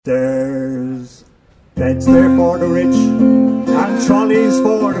There's beds there for the rich and trolleys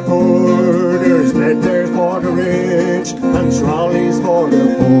for the poor. There's bed there for the rich and trolleys for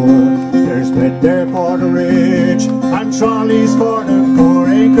the poor. There's bed there for the rich and trolleys for the poor.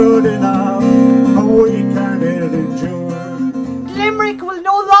 Ain't good enough, we can't endure. Limerick will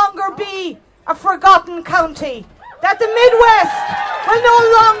no longer be a forgotten county. That the Midwest will no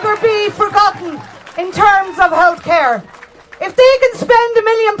longer be forgotten in terms of healthcare. If they can spend £1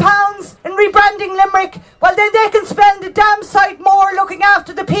 million in rebranding Limerick, well then they can spend a damn sight more looking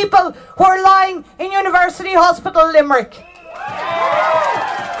after the people who are lying in University Hospital Limerick.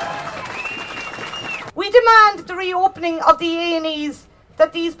 We demand the reopening of the A&Es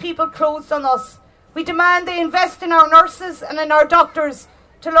that these people closed on us. We demand they invest in our nurses and in our doctors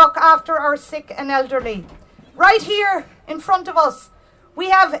to look after our sick and elderly. Right here in front of us, we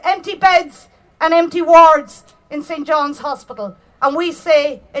have empty beds and empty wards in St. John's Hospital, and we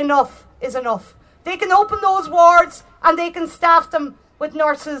say enough is enough. They can open those wards and they can staff them with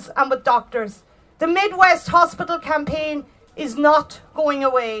nurses and with doctors. The Midwest Hospital campaign is not going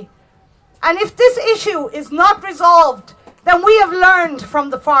away. And if this issue is not resolved, then we have learned from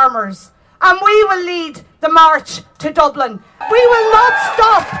the farmers, and we will lead the march to Dublin. We will not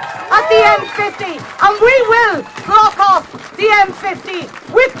stop at the M50, and we will block off the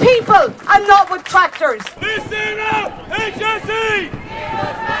M50 with people and not with tractors. Listen up, HSE! Give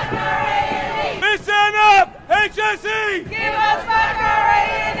us back our A&E! Listen up, HSE! Give us back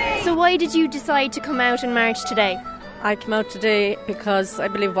our A&E! So why did you decide to come out and march today? I came out today because I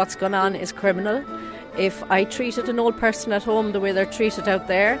believe what's going on is criminal. If I treated an old person at home the way they're treated out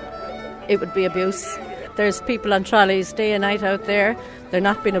there, it would be abuse. There's people on trolleys day and night out there. They're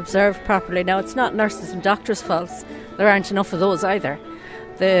not being observed properly. Now, it's not nurses and doctors' faults. There aren't enough of those either.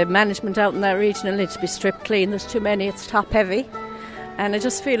 The management out in that region needs to be stripped clean. There's too many. It's top heavy. And I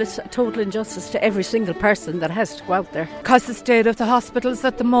just feel it's a total injustice to every single person that has to go out there. Because the state of the hospitals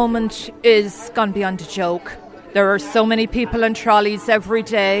at the moment is gone beyond a joke. There are so many people in trolleys every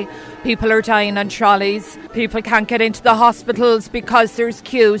day. People are dying on trolleys. People can't get into the hospitals because there's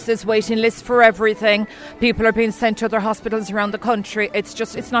queues, there's waiting lists for everything. People are being sent to other hospitals around the country.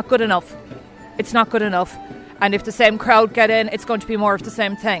 It's not good enough. It's not good enough. And if the same crowd get in, it's going to be more of the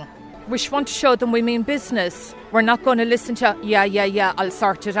same thing. We want to show them we mean business. We're not going to listen to, yeah, I'll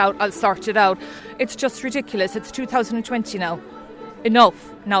sort it out. It's just ridiculous. It's 2020 now.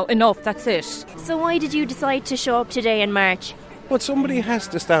 Enough, that's it. So why did you decide to show up today and march? Well, somebody has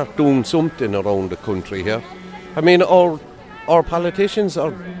to start doing something around the country here. I mean, our politicians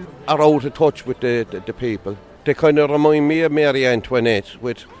are out of touch with the people. They kind of remind me of Mary Antoinette,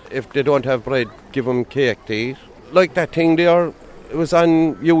 with if they don't have bread, give them cake to eat. Like that thing there, it was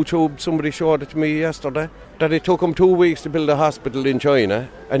on YouTube, somebody showed it to me yesterday, that it took them 2 weeks to build a hospital in China,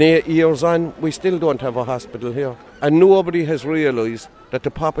 and 8 years on, we still don't have a hospital here. And nobody has realised that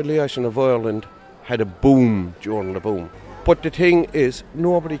the population of Ireland had a boom during the boom. But the thing is,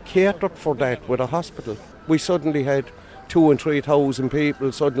 nobody catered for that with a hospital. We suddenly had 2,000 and 3,000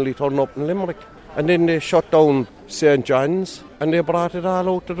 people suddenly turn up in Limerick. And then they shut down St. John's and they brought it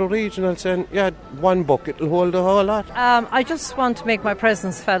all out to the regional saying, yeah, one bucket will hold the whole lot. I just want to make my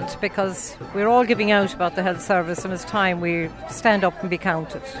presence felt because we're all giving out about the health service and it's time we stand up and be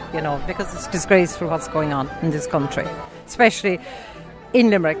counted, because it's disgraceful what's going on in this country, especially in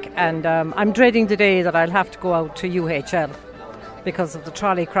Limerick. And I'm dreading the day that I'll have to go out to UHL because of the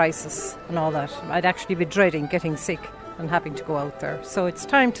trolley crisis and all that. I'd actually be dreading getting sick and having to go out there. So it's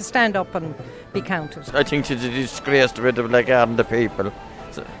time to stand up and be counted. I think it's a disgrace to rid of Lagarde and the people.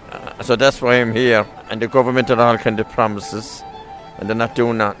 So that's why I'm here. And the government are all kind of promises and they're not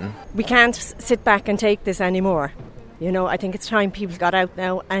doing nothing. We can't sit back and take this anymore. I think it's time people got out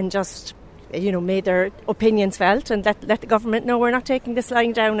now and just, made their opinions felt and let the government know we're not taking this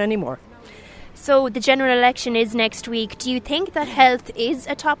lying down anymore. So the general election is next week. Do you think that health is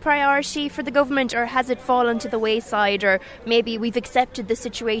a top priority for the government, or has it fallen to the wayside, or maybe we've accepted the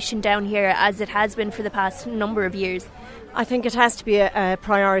situation down here as it has been for the past number of years? I think it has to be a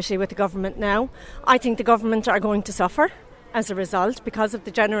priority with the government now. I think the government are going to suffer as a result because of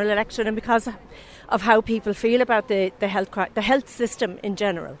the general election and because of how people feel about the health system in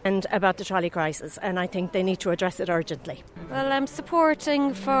general and about the trolley crisis, and I think they need to address it urgently. Well, I'm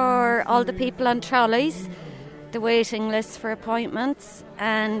supporting for all the people on trolleys, the waiting lists for appointments,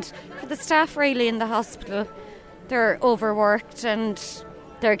 and for the staff really in the hospital. They're overworked and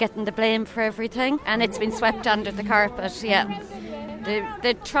they're getting the blame for everything, and it's been swept under the carpet, yeah.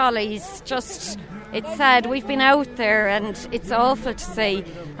 The trolleys, just It's sad. We've been out there and it's awful to see.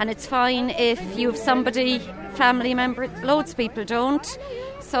 And it's fine if you have somebody, family member, loads of people don't.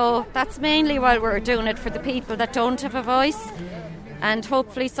 So that's mainly why we're doing it, for the people that don't have a voice. And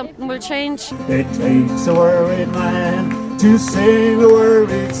hopefully something will change. It takes a worried man to sing a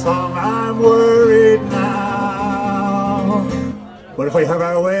worried song. I'm worried now. But if we have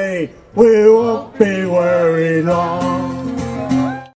our way, we won't be worried long.